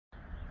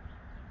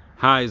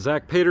Hi,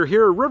 Zach Pater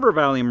here, River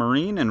Valley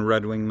Marine in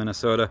Red Wing,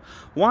 Minnesota.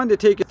 Wanted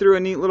to take you through a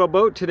neat little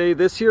boat today.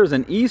 This here is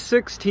an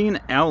E16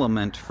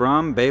 Element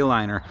from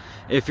Bayliner.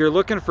 If you're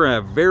looking for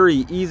a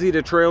very easy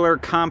to trailer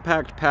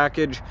compact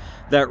package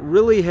that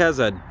really has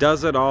a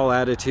does-it-all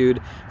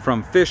attitude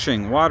from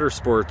fishing, water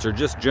sports, or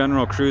just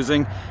general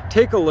cruising,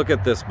 take a look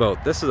at this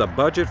boat. This is a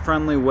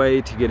budget-friendly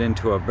way to get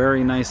into a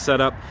very nice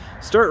setup.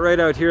 Start right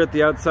out here at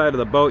the outside of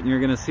the boat and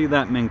you're going to see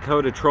that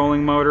Minnkota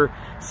trolling motor.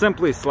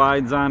 Simply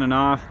slides on and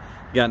off.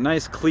 Got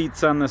nice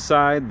cleats on the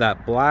side,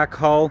 that black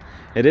hull.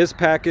 It is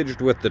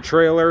packaged with the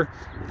trailer.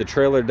 The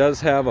trailer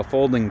does have a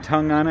folding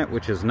tongue on it,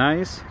 which is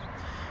nice.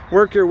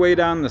 Work your way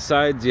down the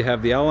sides. You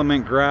have the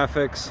Element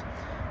graphics,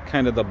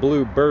 kind of the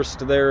blue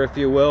burst there, if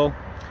you will.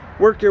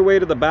 Work your way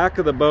to the back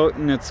of the boat,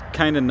 and it's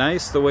kind of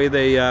nice the way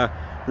they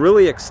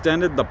really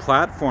extended the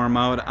platform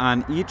out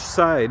on each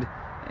side.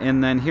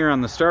 And then here on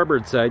the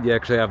starboard side, you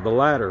actually have the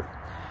ladder.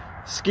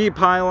 Ski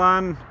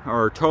pylon,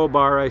 or tow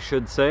bar, I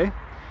should say.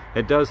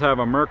 It does have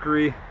a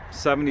MERCURY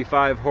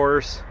 75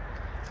 horse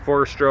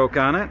 4-stroke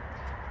on it.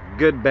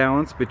 Good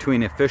balance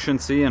between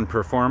efficiency and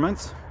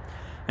performance.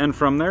 And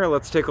from there,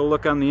 let's take a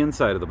look on the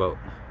inside of the boat.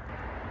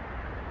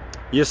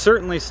 You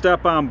certainly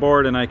step on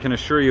board and I can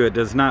assure you it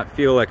does not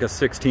feel like a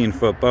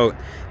 16-foot boat.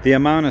 The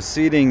amount of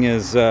seating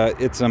is,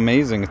 it's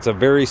amazing. It's a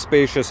very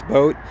spacious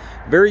boat,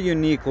 very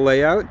unique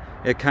layout.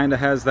 It kind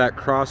of has that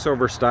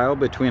crossover style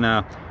between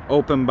a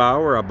open bow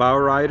or a bow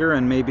rider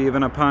and maybe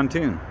even a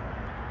pontoon.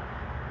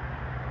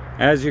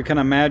 As you can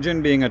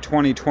imagine, being a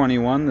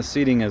 2021, the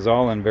seating is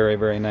all in very,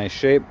 very nice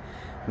shape.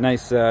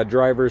 Nice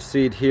driver's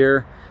seat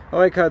here. I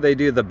like how they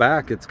do the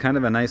back. It's kind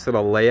of a nice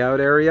little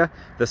layout area.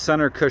 The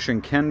center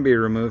cushion can be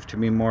removed to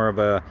be more of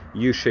a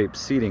U-shaped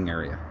seating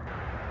area.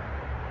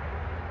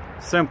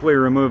 Simply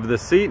remove the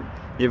seat.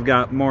 You've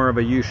got more of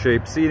a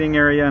U-shaped seating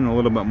area and a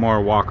little bit more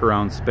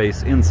walk-around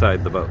space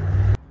inside the boat.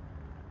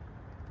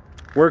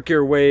 Work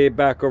your way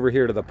back over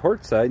here to the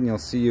port side and you'll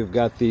see you've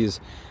got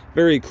these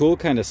very cool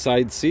kind of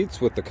side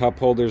seats with the cup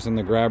holders and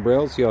the grab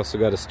rails. You also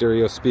got a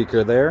stereo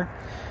speaker there.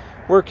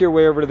 Work your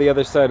way over to the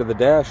other side of the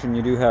dash and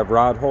you do have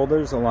rod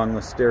holders along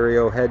with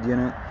stereo head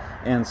unit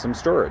and some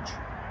storage.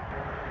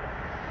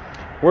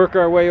 Work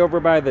our way over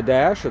by the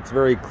dash. It's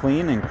very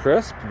clean and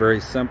crisp, very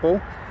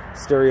simple.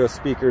 Stereo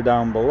speaker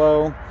down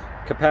below,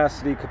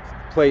 capacity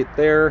plate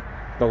there,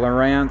 the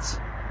Lowrance.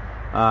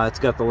 It's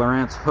got the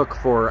Lowrance hook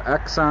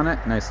 4X on it,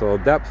 nice little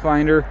depth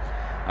finder.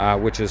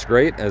 Which is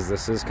great as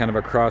this is kind of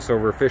a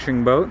crossover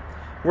fishing boat.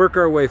 Work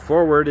our way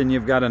forward and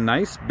you've got a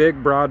nice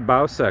big broad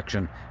bow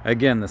section.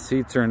 Again, the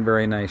seats are in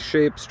very nice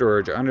shape,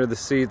 storage under the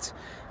seats,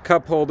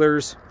 cup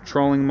holders,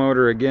 trolling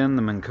motor again,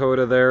 the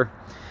Minnkota there.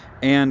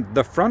 And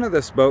the front of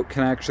this boat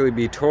can actually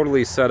be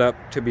totally set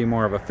up to be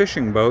more of a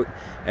fishing boat,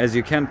 as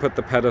you can put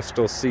the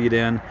pedestal seat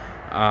in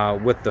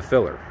with the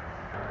filler.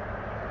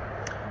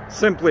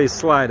 Simply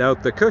slide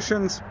out the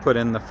cushions, put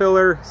in the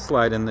filler,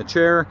 slide in the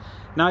chair.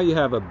 Now you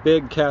have a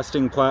big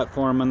casting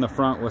platform in the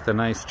front with a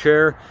nice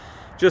chair.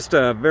 Just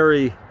a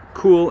very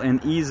cool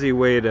and easy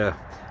way to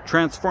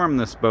transform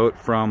this boat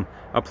from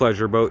a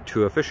pleasure boat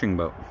to a fishing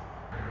boat.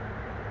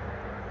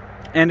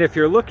 And if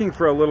you're looking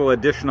for a little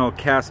additional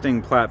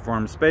casting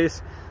platform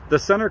space, the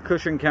center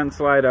cushion can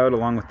slide out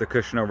along with the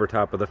cushion over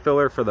top of the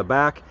filler for the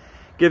back.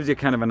 Gives you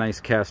kind of a nice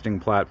casting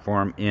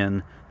platform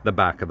in the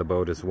back of the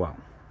boat as well.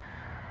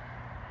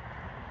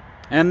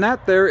 And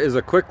that there is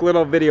a quick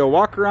little video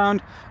walk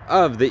around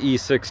of the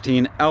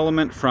E16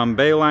 Element from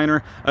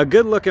Bayliner. A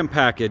good looking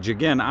package.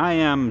 Again, I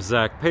am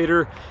Zach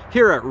Pater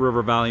here at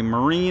River Valley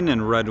Marine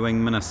in Red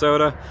Wing,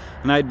 Minnesota,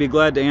 and I'd be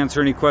glad to answer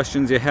any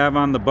questions you have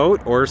on the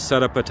boat or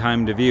set up a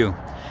time to view.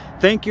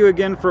 Thank you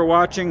again for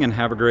watching and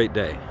have a great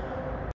day.